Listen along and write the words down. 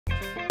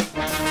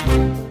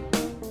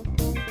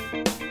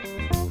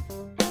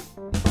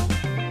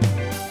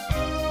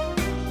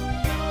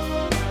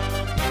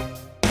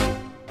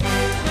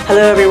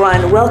Hello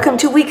everyone, welcome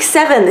to week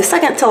 7, the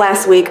second to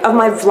last week of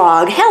my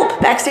vlog, Help!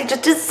 Backstage a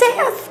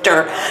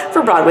Disaster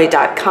for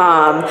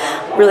Broadway.com.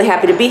 Really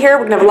happy to be here.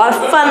 We're gonna have a lot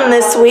of fun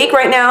this week.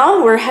 Right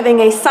now, we're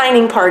having a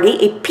signing party,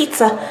 a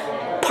pizza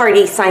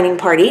party signing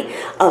party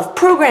of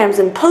programs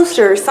and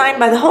posters signed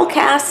by the whole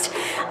cast,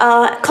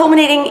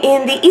 culminating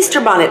in the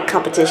Easter bonnet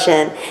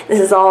competition. This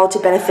is all to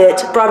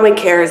benefit Broadway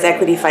Cares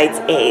Equity Fights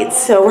AIDS.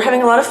 So we're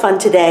having a lot of fun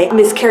today.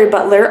 Miss Carrie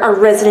Butler, our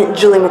resident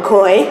Julie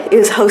McCoy,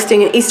 is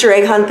hosting an Easter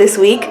egg hunt this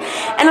week.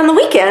 And on the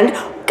weekend,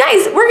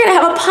 guys, we're gonna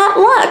have a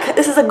potluck.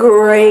 This is a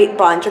great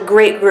bunch, a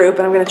great group,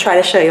 and I'm gonna try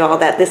to show you all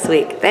that this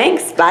week.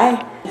 Thanks,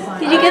 bye.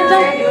 Did you get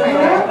them?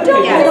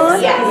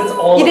 Yes.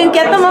 You didn't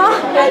get them all?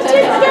 I didn't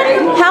get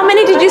them. How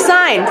many did you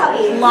sign?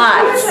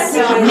 Lots.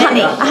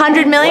 Many.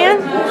 100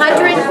 million?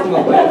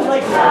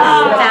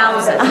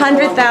 100,000.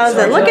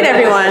 100,000. Look at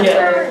everyone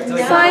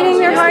signing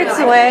their hearts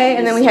away.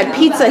 And then we had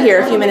pizza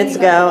here a few minutes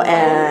ago,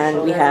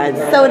 and we had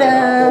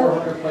soda.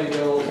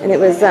 And it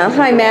was,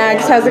 hi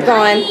Max, how's it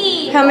going?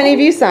 Hi. How many of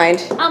you signed?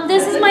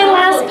 This is my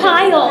last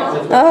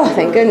pile. Oh,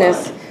 thank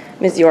goodness.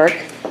 Ms. York.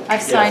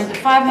 I've signed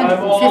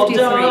 553.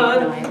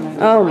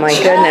 Oh my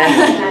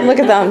goodness. Look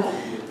at them.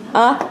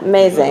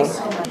 Amazing.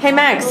 Hey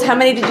Max, how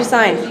many did you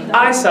sign?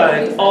 I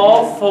signed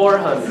all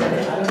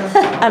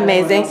 400.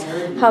 Amazing.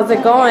 How's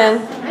it going?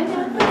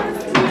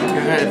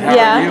 Good. How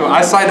are you?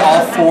 I signed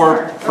all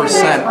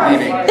 4%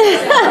 meeting.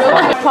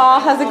 Paul,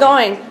 how's it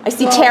going? I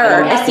see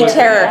terror. I see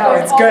terror.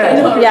 It's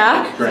good.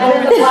 Yeah?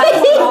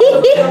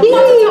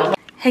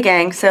 Hey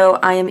gang, so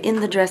I am in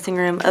the dressing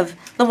room of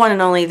the one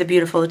and only, the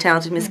beautiful, the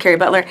talented Miss Carrie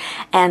Butler,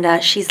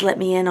 and she's let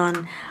me in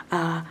on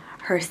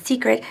her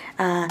secret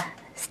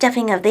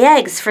stuffing of the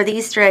eggs for the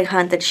Easter egg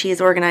hunt that she is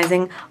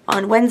organizing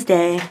on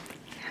Wednesday.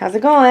 How's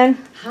it going?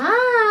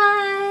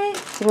 Hi!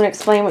 So you want to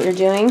explain what you're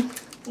doing?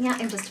 Yeah,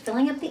 I'm just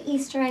filling up the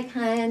Easter egg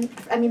hunt,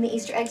 the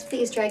Easter eggs for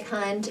the Easter egg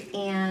hunt,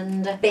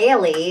 and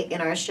Bailey in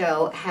our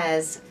show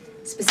has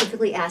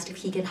specifically asked if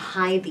he can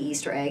hide the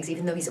Easter eggs,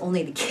 even though he's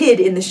only the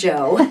kid in the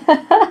show.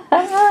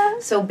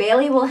 So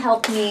Bailey will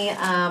help me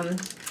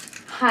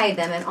hide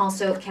them, and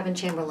also Kevin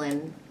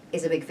Chamberlain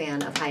is a big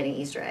fan of hiding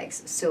Easter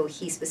eggs, so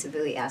he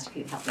specifically asked if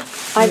he would help me.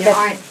 I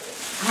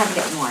have to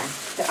get more.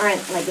 There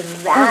aren't like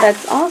that. Oh,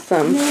 that's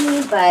awesome.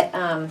 Many, but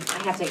I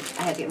have to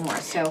get more.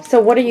 So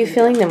what are you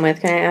filling them with?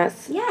 Can I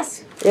ask?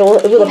 Yes. It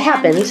will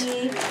have happened.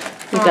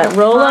 You've got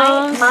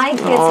Rolos. My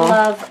kids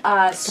love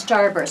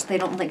Starburst. They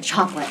don't like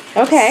chocolate.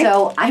 Okay.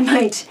 So I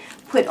might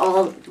put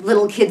all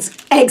little kids'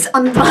 eggs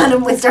on the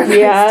bottom with Starburst.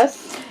 Yes.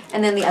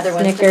 And then the other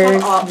ones,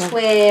 Snickers. all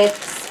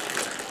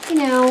Twix, you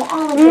know,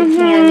 all the good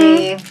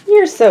candy.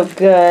 You're so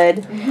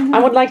good. I'm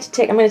going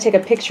to take a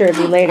picture of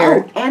you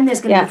later. Oh, and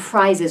there's going to be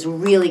prizes,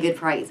 really good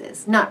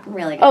prizes. Not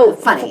really good, Oh,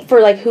 funny.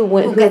 for like who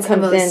gets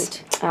comes the most,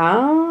 in.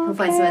 Oh, who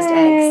finds the most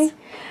eggs.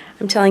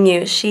 I'm telling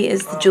you, she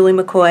is the Julie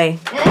McCoy,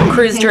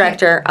 cruise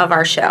director of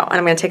our show. And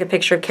I'm going to take a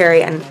picture of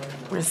Carrie, and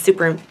we're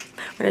going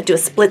to do a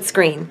split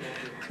screen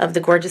of the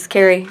gorgeous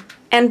Carrie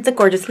and the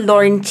gorgeous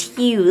Lauren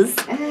Hughes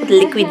with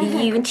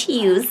Liquid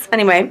Hughes.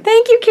 Anyway,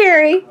 thank you,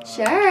 Carrie.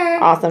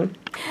 Sure. Awesome.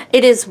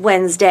 It is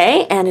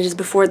Wednesday, and it is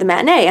before the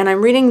matinee, and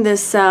I'm reading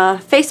this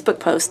Facebook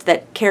post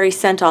that Carrie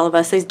sent all of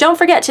us. It says, don't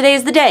forget, today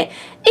is the day.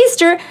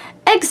 Easter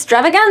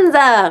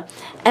extravaganza.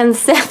 And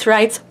Seth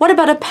writes, what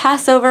about a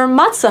Passover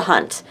matzah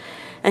hunt?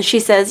 And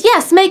she says,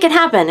 yes, make it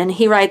happen. And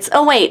he writes,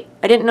 oh wait,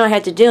 I didn't know I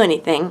had to do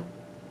anything.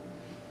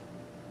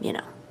 You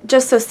know,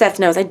 just so Seth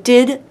knows, I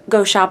did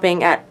go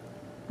shopping at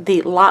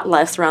the Lot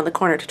Less around the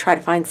corner to try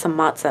to find some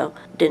matzo.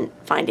 Didn't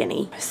find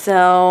any.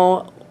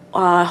 So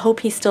I hope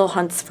he still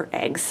hunts for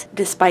eggs,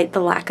 despite the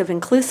lack of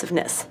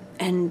inclusiveness.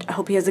 And I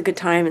hope he has a good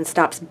time and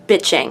stops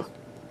bitching.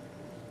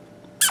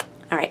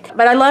 All right.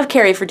 But I love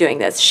Carrie for doing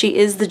this. She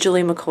is the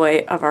Julie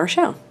McCoy of our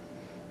show.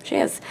 She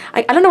is.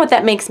 I don't know what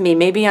that makes me.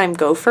 Maybe I'm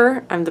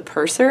gopher. I'm the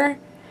purser.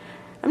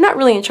 I'm not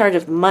really in charge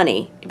of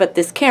money, but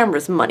this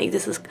camera's money.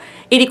 It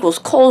equals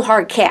cold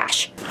hard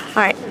cash. All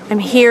right, I'm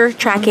here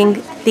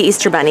tracking the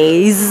Easter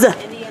bunnies.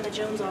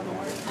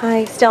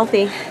 Hi,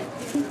 stealthy.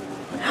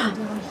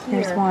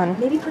 There's one.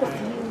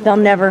 They'll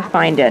never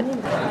find it.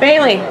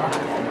 Bailey,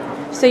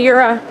 so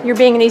you're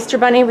being an Easter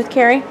bunny with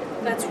Carrie?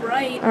 That's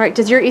right. All right,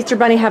 does your Easter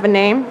bunny have a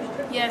name?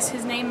 Yes,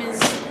 his name is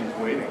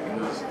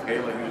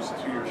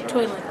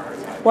Toilet.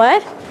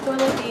 What?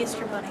 Toilet the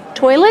Easter Bunny.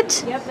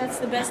 Toilet? Yep, that's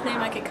the best name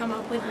I could come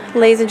up with.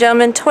 Ladies and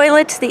gentlemen,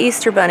 Toilet the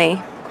Easter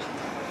bunny.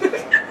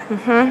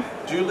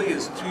 Julie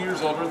is 2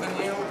 years older than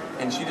you,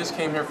 and she just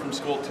came here from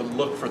school to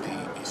look for the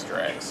Easter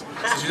eggs.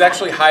 So she's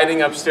actually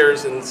hiding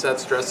upstairs in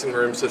Seth's dressing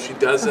room so she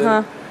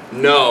doesn't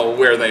know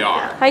where they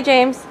are. Hi,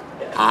 James.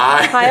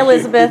 Hi. Hi,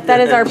 Elizabeth.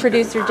 That is our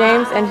producer,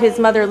 James, and his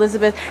mother,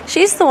 Elizabeth.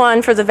 She's the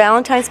one for the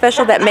Valentine's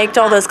special that made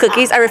all those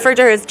cookies. I refer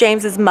to her as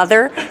James's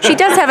mother. She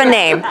does have a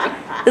name.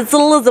 It's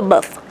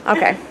Elizabeth.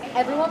 Okay.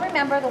 Everyone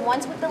remember, the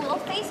ones with the little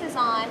faces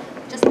on,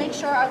 just make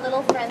sure our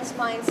little friends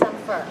find some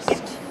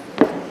first.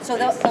 So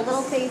the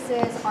little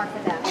faces are for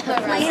them. The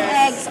plain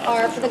eggs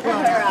are for the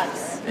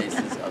grown-ups.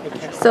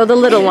 So the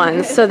little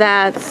ones. So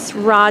that's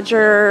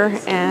Roger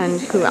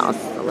and who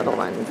else? The little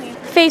ones.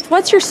 Faith,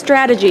 what's your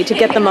strategy to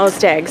get the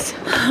most eggs?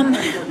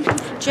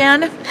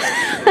 Jen,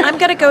 I'm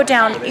going to go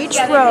down each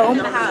row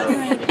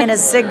in a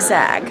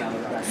zigzag.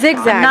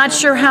 Zigzag. I'm not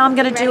sure how I'm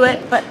going to do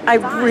it, but I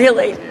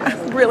really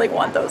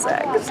want those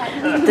eggs.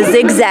 The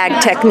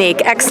zigzag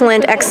technique.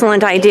 Excellent,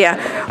 excellent idea.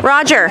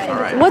 Roger,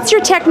 what's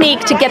your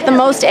technique to get the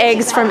most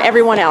eggs from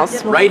everyone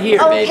else? Right here,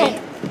 baby.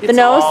 The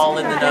nose? All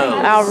in the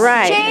nose. All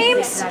right.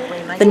 James,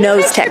 The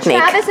nose technique.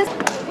 Travis is.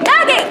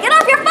 Maggie, get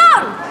off your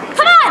phone!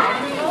 Come on!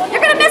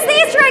 You're gonna miss the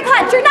Easter egg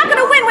hunt. You're not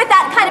gonna win with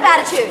that kind of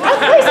attitude.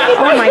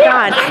 Oh my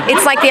God.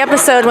 It's like the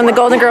episode when the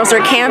Golden Girls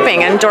are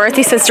camping and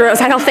Dorothy says to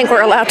Rose, I don't think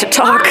we're allowed to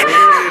talk.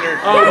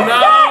 Oh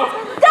no!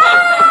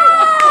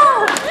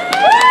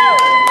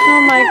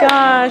 Oh my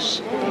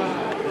gosh.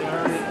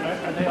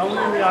 Are they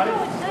only in the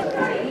audience?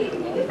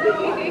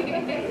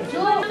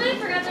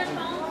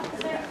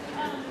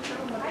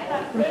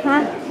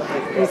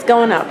 He's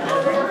going up.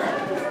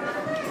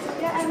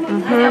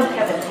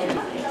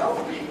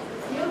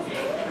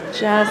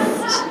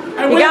 Just.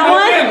 You got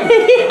one?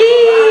 Yay!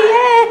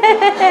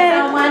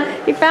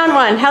 You found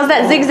one. How's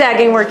that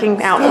zigzagging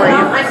working out for you?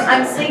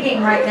 I'm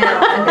singing right now.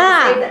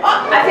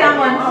 I found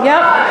one.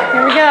 Yep.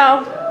 Here we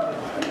go.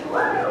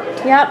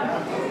 Yep.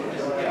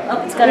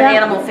 Oh, it's got an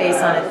animal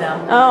face on it,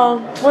 though. Oh,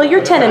 well,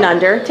 you're 10 and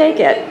under. Take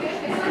it.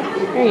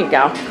 There you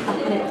go.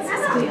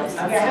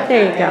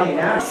 There you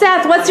go.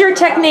 Seth, what's your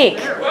technique?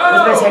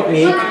 What's my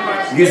technique?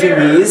 Using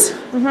these.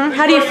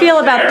 How do you feel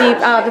about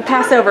the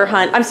Passover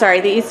hunt? I'm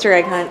sorry, the Easter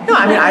egg hunt. No,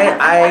 I mean,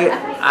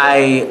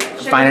 I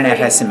find it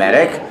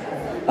anti-Semitic.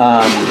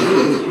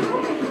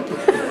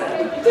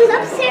 Does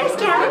upstairs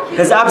count?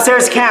 Does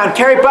upstairs count?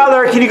 Carrie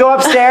Butler, can you go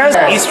upstairs?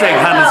 Easter egg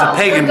hunt is a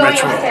pagan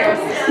ritual.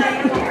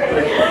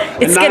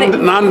 It's A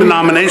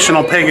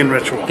non-denominational pagan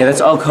ritual. Okay, that's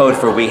all code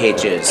for we hate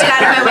Jews. Get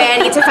out of my way, I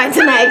need to find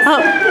some eggs.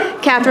 Oh,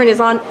 Catherine is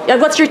on.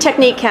 What's your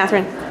technique,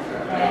 Catherine? Use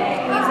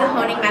the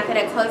honing method.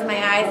 I close my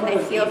eyes and I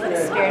feel for the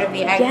spirit of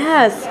the egg.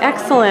 Yes,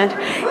 excellent.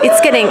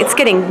 It's getting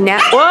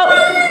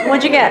Whoa!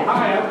 What'd you get?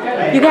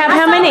 You have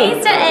how many?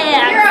 Easter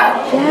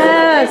eggs.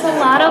 Yes. There's a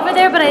lot over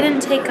there, but I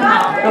didn't take them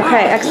out.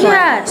 Okay, excellent.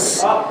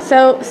 Yes.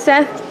 So,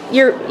 Seth,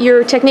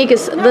 your technique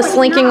is the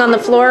slinking on the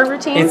floor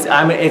routine? It's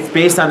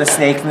based on the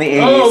snake from the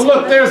 80s. Oh,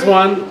 look, there's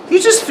one. You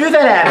just threw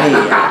that at me.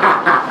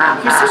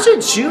 You're such a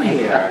Jew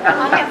here.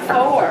 I have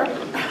 4.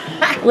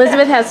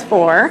 Elizabeth has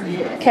 4.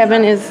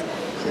 Kevin is...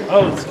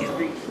 Oh, excuse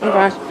me. Oh,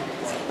 gosh.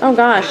 Oh,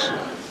 gosh.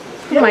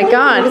 Oh, my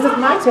God. This is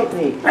my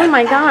technique. Oh,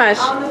 my gosh.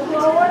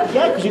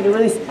 Yeah, because you can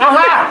really see.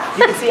 Aha!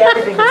 You can see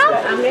everything this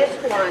way. I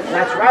missed one.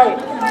 That's right.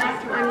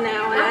 I'm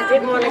now, and I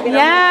didn't want to get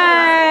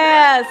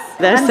Yes!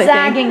 I'm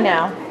zagging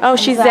now. Oh,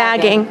 she's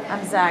zagging.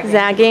 I'm zagging.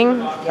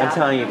 Zagging. I'm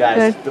telling you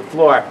guys, the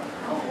floor.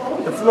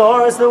 The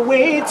floor is the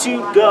way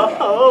to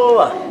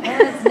go.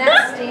 It's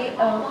nasty.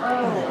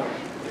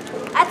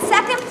 At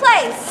second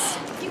place.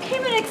 You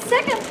came in at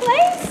second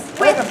place?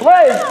 Second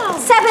place.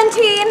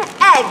 17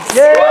 eggs.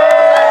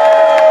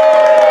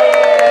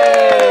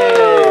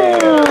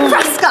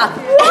 Fresca.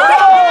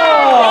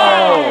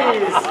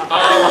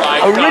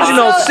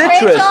 Original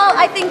citrus. Rachel,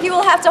 I think you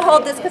will have to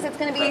hold this because it's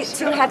going to be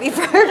too heavy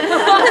for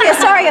Olivia.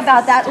 Sorry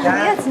about that.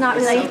 Olivia, it's not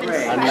really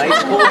A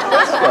nice cold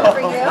Fresca. for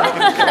you.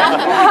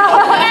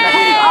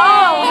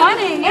 Oh,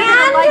 honey,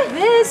 and like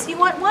this. You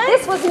want one?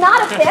 This was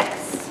not a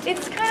fix.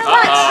 It's kind of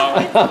much.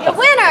 The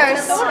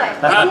winners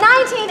with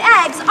 19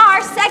 eggs are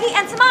Segi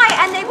and Samai,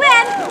 and they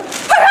win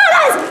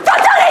bananas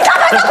from Tony's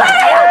Office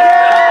Aquarium!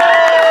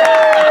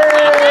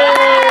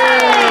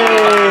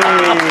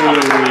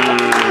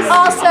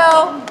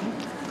 Also,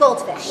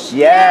 goldfish.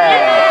 Yeah.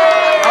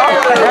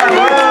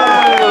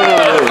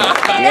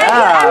 Thank you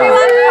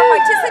everyone for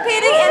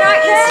participating in our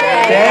Easter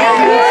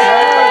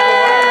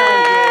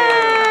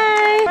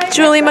egg.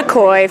 Julie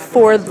McCoy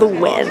for the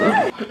win.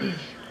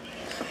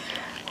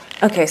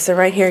 Okay, so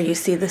right here you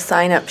see the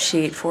sign-up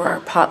sheet for our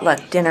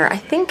potluck dinner. I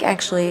think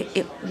actually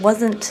it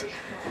wasn't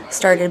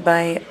started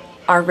by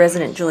our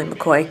resident Julie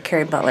McCoy,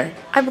 Carrie Butler.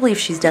 I believe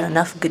she's done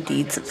enough good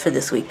deeds for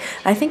this week.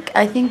 I think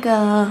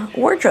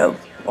Wardrobe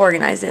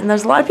organized it, and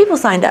there's a lot of people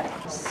signed up.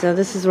 So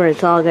this is where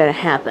it's all gonna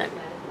happen.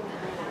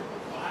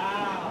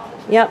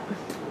 Yep.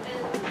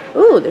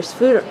 Ooh, there's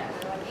food.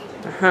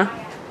 A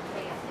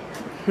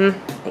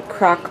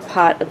crock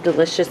pot of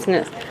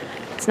deliciousness.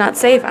 It's not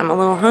safe. I'm a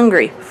little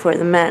hungry for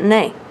the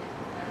matinee.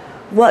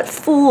 What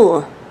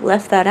fool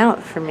left that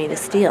out for me to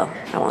steal?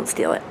 I won't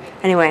steal it.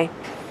 Anyway,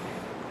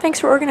 thanks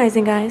for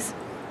organizing, guys.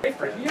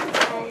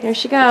 There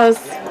she goes.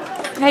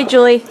 Hey,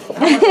 Julie.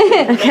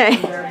 Okay.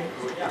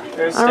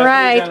 All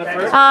right.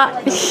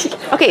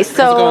 Okay,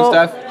 so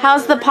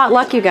how's the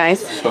potluck, you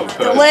guys?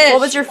 Delish. What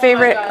was your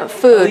favorite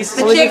food?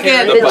 The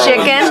chicken. The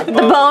chicken?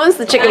 The bones?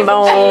 The chicken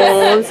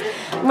bones.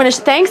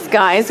 Thanks,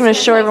 guys. I'm going to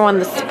show everyone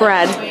the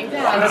spread.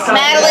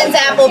 Madeline's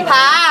apple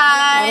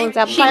pie.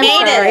 She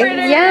made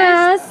it.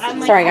 Yes.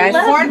 Sorry, guys.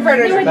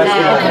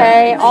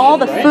 Okay, all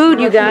the food,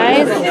 you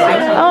guys.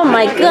 Oh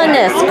my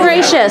goodness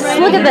gracious!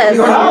 Look at this.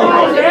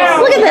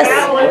 Look at this.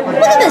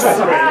 Look at this.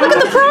 Look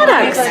at the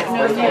products.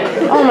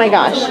 Oh my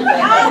gosh.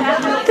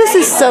 This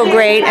is so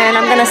great, and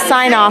I'm gonna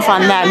sign off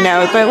on that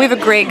note. But we have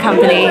a great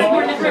company.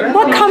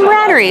 What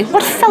camaraderie!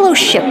 What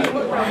fellowship!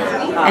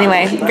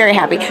 Anyway, very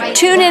happy.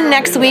 Tune in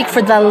next week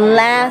for the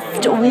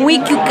last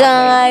week, you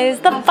guys.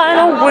 The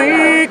final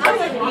week.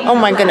 Oh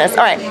my goodness.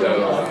 All right.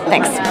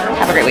 Thanks.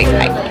 Have a great week.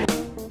 Bye.